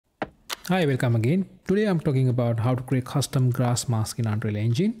Hi, welcome again. Today I'm talking about how to create custom grass mask in Unreal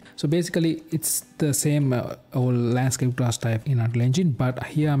Engine. So basically it's the same old landscape grass type in Unreal Engine, but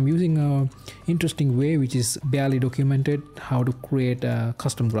here I'm using a interesting way which is barely documented how to create a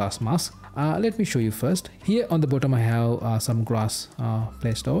custom grass mask. Let me show you first. Here on the bottom I have some grass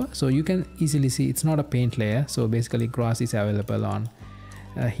placed over. So you can easily see it's not a paint layer. So basically grass is available on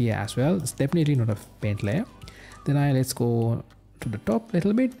here as well. It's definitely not a paint layer. Then let's go to the top a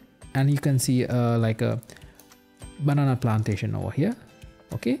little bit. And you can see like a banana plantation over here.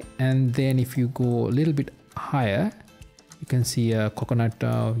 Okay, and then if you go a little bit higher, you can see a coconut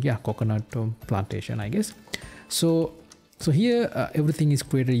plantation, I guess. So here everything is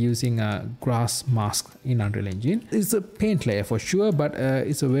created using a grass mask in Unreal Engine. It's a paint layer for sure, but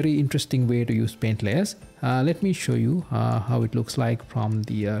it's a very interesting way to use paint layers. Let me show you how it looks like from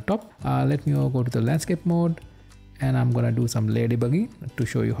the top. Let me go to the landscape mode. And I'm gonna do some layer debugging to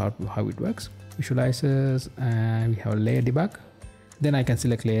show you how it works. Visualizers, and we have layer debug. Then I can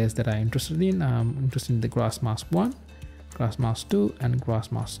select layers that I'm interested in. I'm interested in the grass mask 1, grass mask 2, and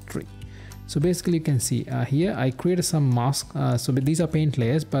grass mask 3. So basically you can see here I created some masks. So these are paint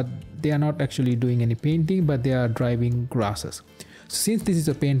layers, but they are not actually doing any painting, but they are driving grasses. So since this is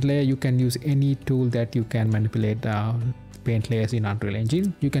a paint layer, you can use any tool that you can manipulate paint layers in Unreal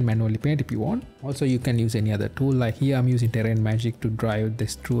Engine. You can manually paint if you want. Also you can use any other tool, like here I'm using TerrainMagic to drive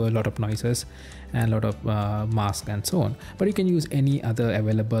this through a lot of noises and a lot of masks and so on, but you can use any other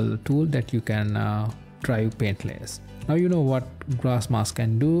available tool that you can drive paint layers. Now you know what grass mask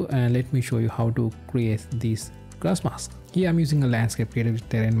can do, and let me show you how to create these grass masks. Here I'm using a landscape created with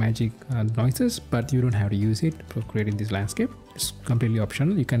TerrainMagic noises, but you don't have to use it for creating this landscape. It's completely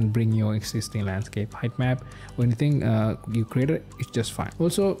optional. You can bring your existing landscape height map or anything you created, it's just fine.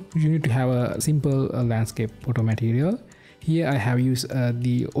 Also, you need to have a simple landscape photo material. Here I have used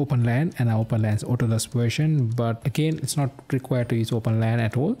the open land and open land's autoless version, but again it's not required to use open land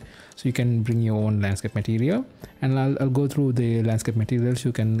at all. So you can bring your own landscape material, and I'll go through the landscape materials so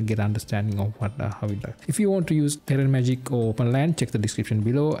you can get understanding of how it does. If you want to use TerrainMagic or open land, check the description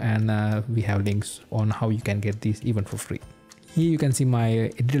below, and we have links on how you can get these even for free. Here you can see my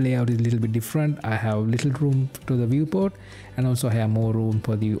editor layout is a little bit different. I have little room to the viewport, and also I have more room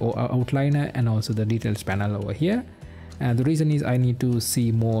for the outliner and also the details panel over here. And the reason is I need to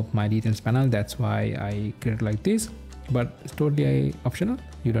see more of my details panel. That's why I create like this, but it's totally optional.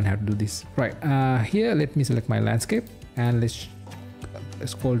 You don't have to do this. Right, here let me select my landscape, and let's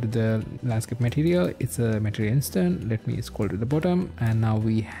scroll to the landscape material. It's a material instant. Let me scroll to the bottom, and now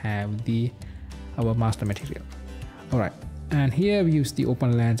we have our master material. All right. And here we use the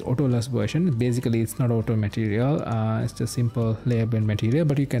open lands autoless version. Basically it's not auto material, it's just simple layer blend material,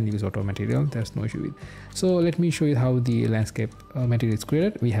 but you can use auto material, there's no issue with. So let me show you how the landscape material is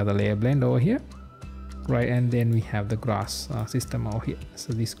created. We have the layer blend over here, right, and then we have the grass system over here.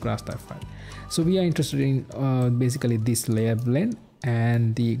 So this GrassType file. So we are interested in basically this layer blend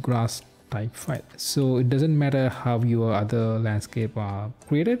and the GrassType file. So it doesn't matter how your other landscape are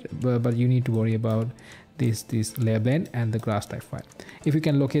created, but you need to worry about this layer blend and the GrassType file. If you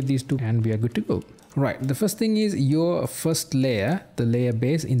can locate these two, and we are good to go. Right, the first thing is your first layer, the layer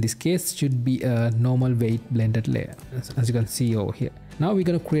base in this case, should be a normal weight blended layer, as you can see over here. Now we're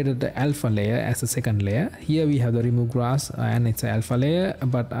going to create the alpha layer as a second layer. Here we have the remove grass, and it's an alpha layer,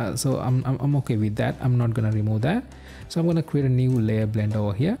 but so I'm okay with that. I'm not going to remove that. So I'm going to create a new layer blend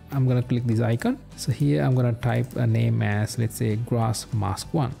over here. I'm going to click this icon. So here I'm going to type a name as, let's say, grass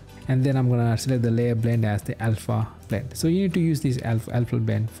mask 1. And then I'm gonna select the layer blend as the alpha blend. So you need to use this alpha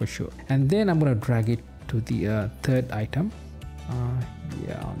blend for sure. And then I'm gonna drag it to the third item,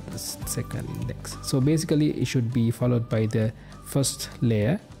 on the second index. So basically it should be followed by the first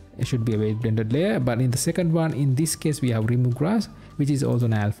layer. It should be a weight blended layer, but in the second one, in this case we have remove grass, which is also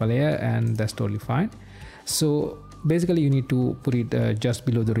an alpha layer, and that's totally fine. So basically you need to put it just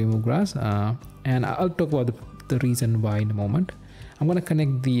below the remove grass, and I'll talk about the reason why in a moment. I'm going to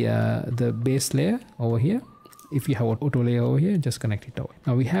connect the base layer over here. If you have an auto layer over here, just connect it over.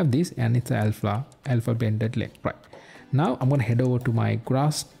 Now we have this, and it's an alpha blended layer. Right. Now I'm going to head over to my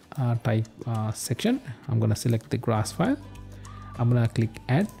grass type section. I'm going to select the grass file. I'm going to click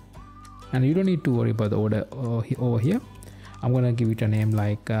add, and you don't need to worry about the order over here. I'm going to give it a name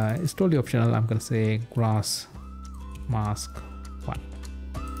like it's totally optional. I'm going to say grass mask 1.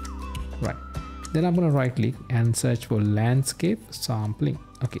 Right. Then I'm going to right click and search for landscape sampling.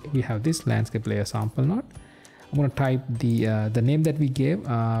 Okay, we have this landscape layer sample node. I'm going to type the name that we gave,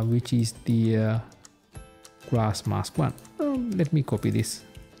 which is the grass mask 1. Let me copy this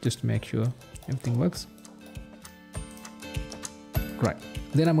just to make sure everything works. Right.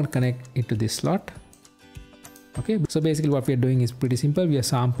 Then I'm going to connect it to this slot. Okay, so basically what we are doing is pretty simple. We are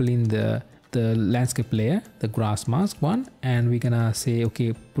sampling the landscape layer, the grass mask one, and we're gonna say,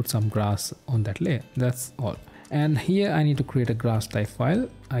 okay, put some grass on that layer. That's all. And here I need to create a GrassType file.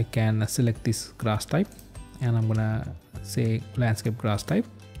 I can select this GrassType and I'm gonna say landscape GrassType.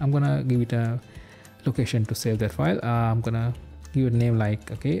 I'm gonna give it a location to save that file. I'm gonna give it a name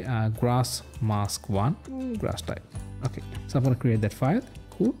like, okay, grass mask one GrassType. Okay, so I'm gonna create that file.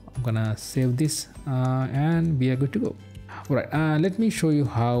 Cool. I'm gonna save this and we are good to go. All right, let me show you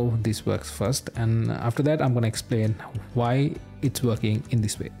how this works first, and after that I'm gonna explain why it's working in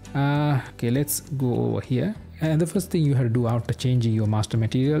this way. Okay, let's go over here. And the first thing you have to do after changing your master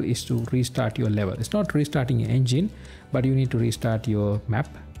material is to restart your level. It's not restarting your engine, but you need to restart your map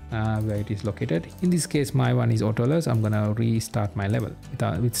where it is located. In this case, my one is autoless. I'm gonna restart my level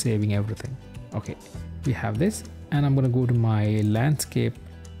with saving everything. Okay, we have this, and I'm gonna go to my landscape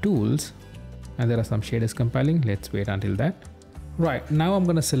tools, and there are some shaders compiling. Let's wait until that. Right, now I'm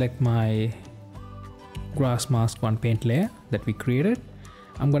gonna select my grass mask one paint layer that we created.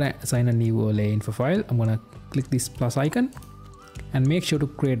 I'm gonna assign a new LayerInfo file. I'm gonna click this plus icon and make sure to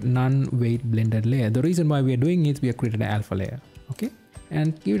create non-weight blended layer. The reason why we are doing it, we are creating an alpha layer. Okay,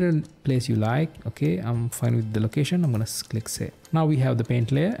 and give it a place you like. Okay, I'm fine with the location. I'm gonna click save. Now we have the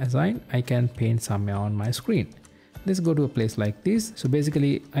paint layer assigned. I can paint somewhere on my screen. Let's go to a place like this. So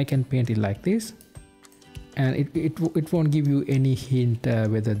basically I can paint it like this, and it won't give you any hint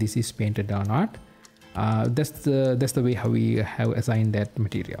whether this is painted or not. That's the way how we have assigned that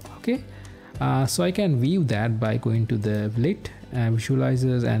material. Okay, so I can view that by going to the lit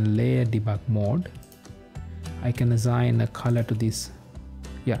visualizers and layer debug mode. I can assign a color to this.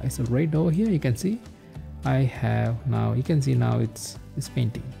 Yeah, it's a red over here. You can see I have now, you can see now it's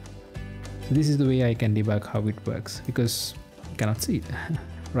painting. So this is the way I can debug how it works, because you cannot see it.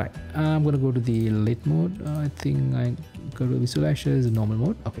 Right, I'm gonna go to the lit mode. I think I go to visualizers, normal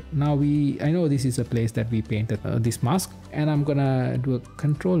mode. Okay, now I know this is a place that we painted this mask, and I'm gonna do a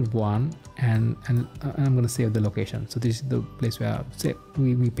control-1 and I'm gonna save the location. So this is the place where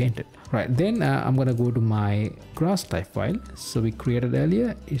we painted. Right, then I'm gonna go to my GrassType file. So we created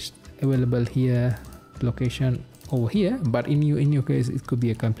earlier. It's available here, location over here, but in your case it could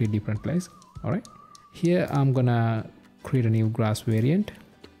be a completely different place. All right, here I'm gonna create a new grass variant.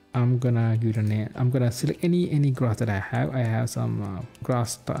 I'm gonna give it a name. I'm gonna select any grass that I have. I have some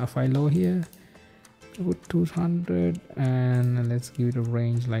grass file over here. Put 200, and let's give it a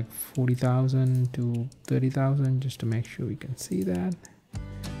range like 40,000 to 30,000 just to make sure we can see that.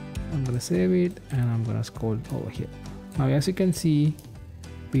 I'm gonna save it, and I'm gonna scroll over here. Now as you can see,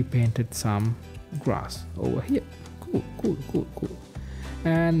 we painted some grass over here. Cool.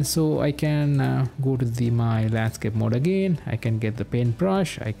 And so I can go to my landscape mode again. I can get the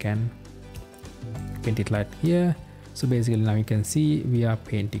paintbrush. I can paint it like here. So basically now you can see we are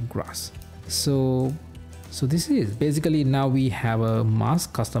painting grass. So this is basically, now we have a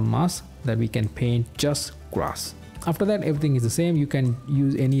mask, custom mask that we can paint just grass. After that, everything is the same. You can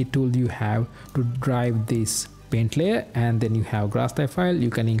use any tool you have to drive this paint layer, and then you have GrassType file.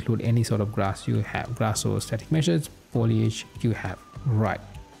 You can include any sort of grass you have, grass or static measures, foliage you have. Right,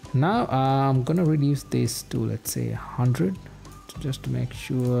 now I'm gonna reduce this to, let's say, 100, just to make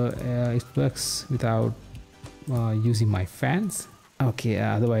sure it works without using my fans. Okay,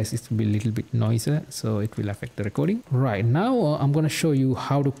 otherwise it will be a little bit noisier, so it will affect the recording. Right, now I'm gonna show you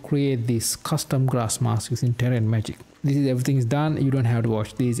how to create this custom grass mask using TerrainMagic. This is, everything is done. You don't have to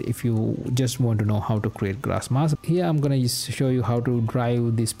watch this if you just want to know how to create grass mask. Here I'm gonna just show you how to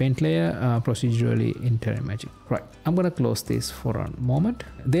drive this paint layer procedurally in TerrainMagic. Right, I'm gonna close this for a moment.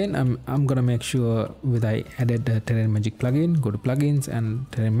 Then I'm gonna make sure that I added the TerrainMagic plugin. Go to plugins and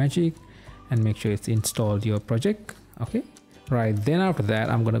TerrainMagic and make sure it's installed your project. Okay. Right, then after that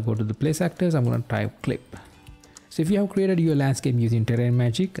I'm gonna go to the place actors. I'm gonna type clip. So if you have created your landscape using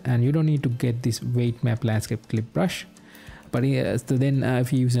TerrainMagic, and you don't need to get this weight map landscape clip brush, but so then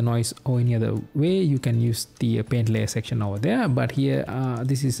if you use a noise or any other way, you can use the paint layer section over there. But here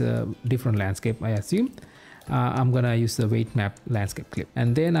this is a different landscape, I assume. I'm gonna use the weight map landscape clip,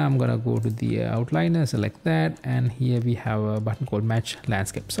 and then I'm gonna go to the outliner, select that, and here we have a button called match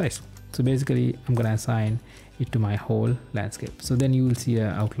landscape size. So basically I'm gonna assign it to my whole landscape. So then you will see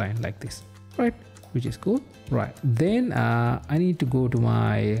an outline like this, right? Which is cool. Right, then I need to go to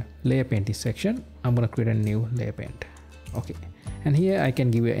my layer painting section. I'm gonna create a new layer paint. Okay, and here I can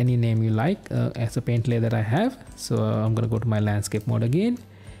give it any name you like as a paint layer that I have. So I'm gonna go to my landscape mode again.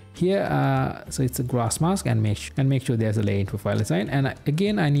 Here so it's a grass mask, and make sure there's a LayerInfo file assigned. And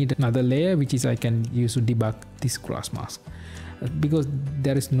again I need another layer which is I can use to debug this grass mask. because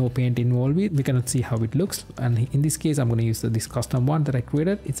there is no paint involved, we cannot see how it looks. And in this case I'm going to use this custom one that I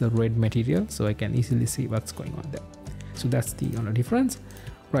created. It's a red material, so I can easily see what's going on there. So that's the only difference.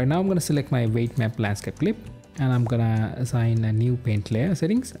 Right now I'm going to select my weight map landscape clip, and I'm gonna assign a new paint layer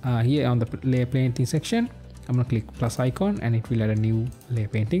settings. Here on the layer painting section, I'm gonna click plus icon and it will add a new layer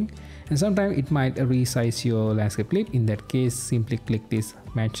painting. And sometimes it might resize your landscape clip. In that case, simply click this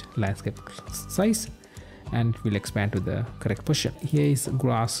match landscape size and it will expand to the correct position. Here is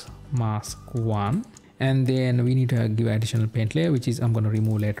grass mask 1, and then we need to give additional paint layer, which is I'm going to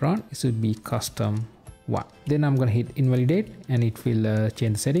remove later on. It should be custom 1. Then I'm going to hit invalidate and it will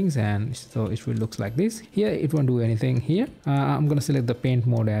change the settings, and so it will look like this. Here it won't do anything. Here I'm going to select the paint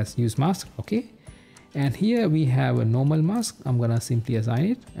mode as use mask. Okay, and here we have a normal mask. I'm going to simply assign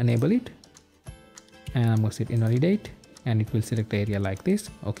it, enable it, and I'm going to hit invalidate and it will select the area like this.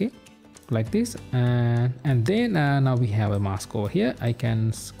 Okay, like this, and then now we have a mask over here. I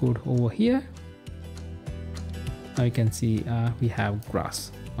can scoot over here. Now you can see we have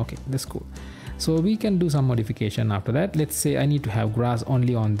grass. Okay, that's cool. So we can do some modification after that. Let's say I need to have grass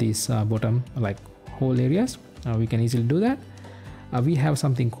only on this bottom, like whole areas. We can easily do that. We have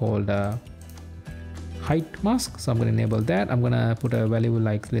something called height mask, so I'm going to enable that. I'm going to put a value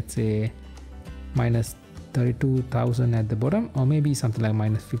like, let's say, minus 32,000 at the bottom, or maybe something like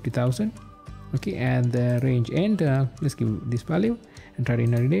minus 50,000. Okay, and the range end, let's give this value and try to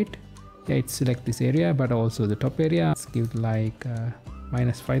invalidate. Yeah, it select this area, but also the top area. Let's give like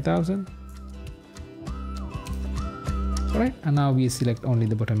minus 5,000. Alright, and now we select only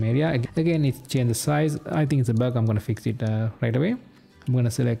the bottom area. Again, it's changed the size. I think it's a bug. I'm going to fix it right away. I'm going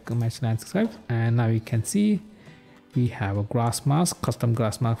to select match landscape, and now you can see we have a grass mask, custom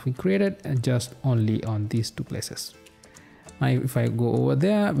grass mask we created, and just only on these two places. Now if I go over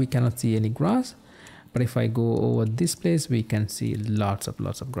there, we cannot see any grass, but if I go over this place, we can see lots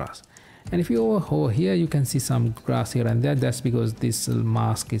of grass. And if you go over here, you can see some grass here and there. That's because this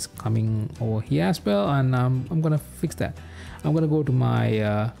mask is coming over here as well, and I'm gonna fix that. I'm gonna go to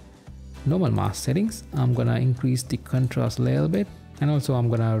my normal mask settings. I'm gonna increase the contrast a little bit, and also I'm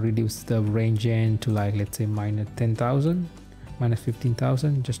gonna reduce the range end to like, let's say, minus 10,000, minus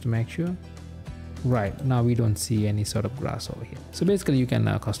 15,000, just to make sure. Right, now we don't see any sort of grass over here. So basically you can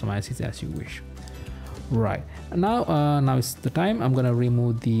customize it as you wish. Right, now now is the time. I'm gonna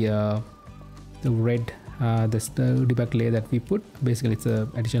remove the red this the debug layer that we put. Basically it's a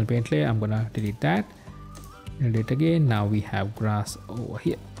additional paint layer. I'm gonna delete that, delete again. Now we have grass over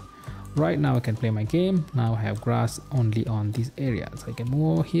here. Right, now I can play my game. Now I have grass only on these areas. I can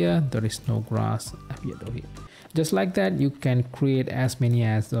move over here. There is no grass appeared over here. Just like that, you can create as many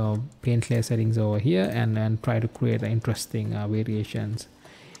as paint layer settings over here, and try to create interesting variations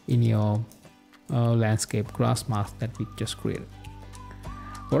in your landscape grass mask that we just created.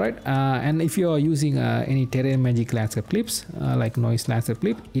 Alright, and if you are using any TerrainMagic landscape clips, like noise landscape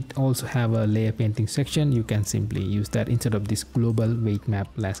clip, it also have a layer painting section. You can simply use that instead of this global weight map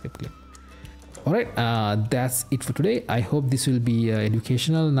landscape clip. Alright, that's it for today. I hope this will be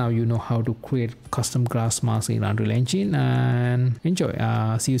educational. Now you know how to create custom grass masks in Unreal Engine, and enjoy.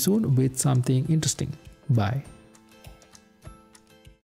 See you soon with something interesting. Bye.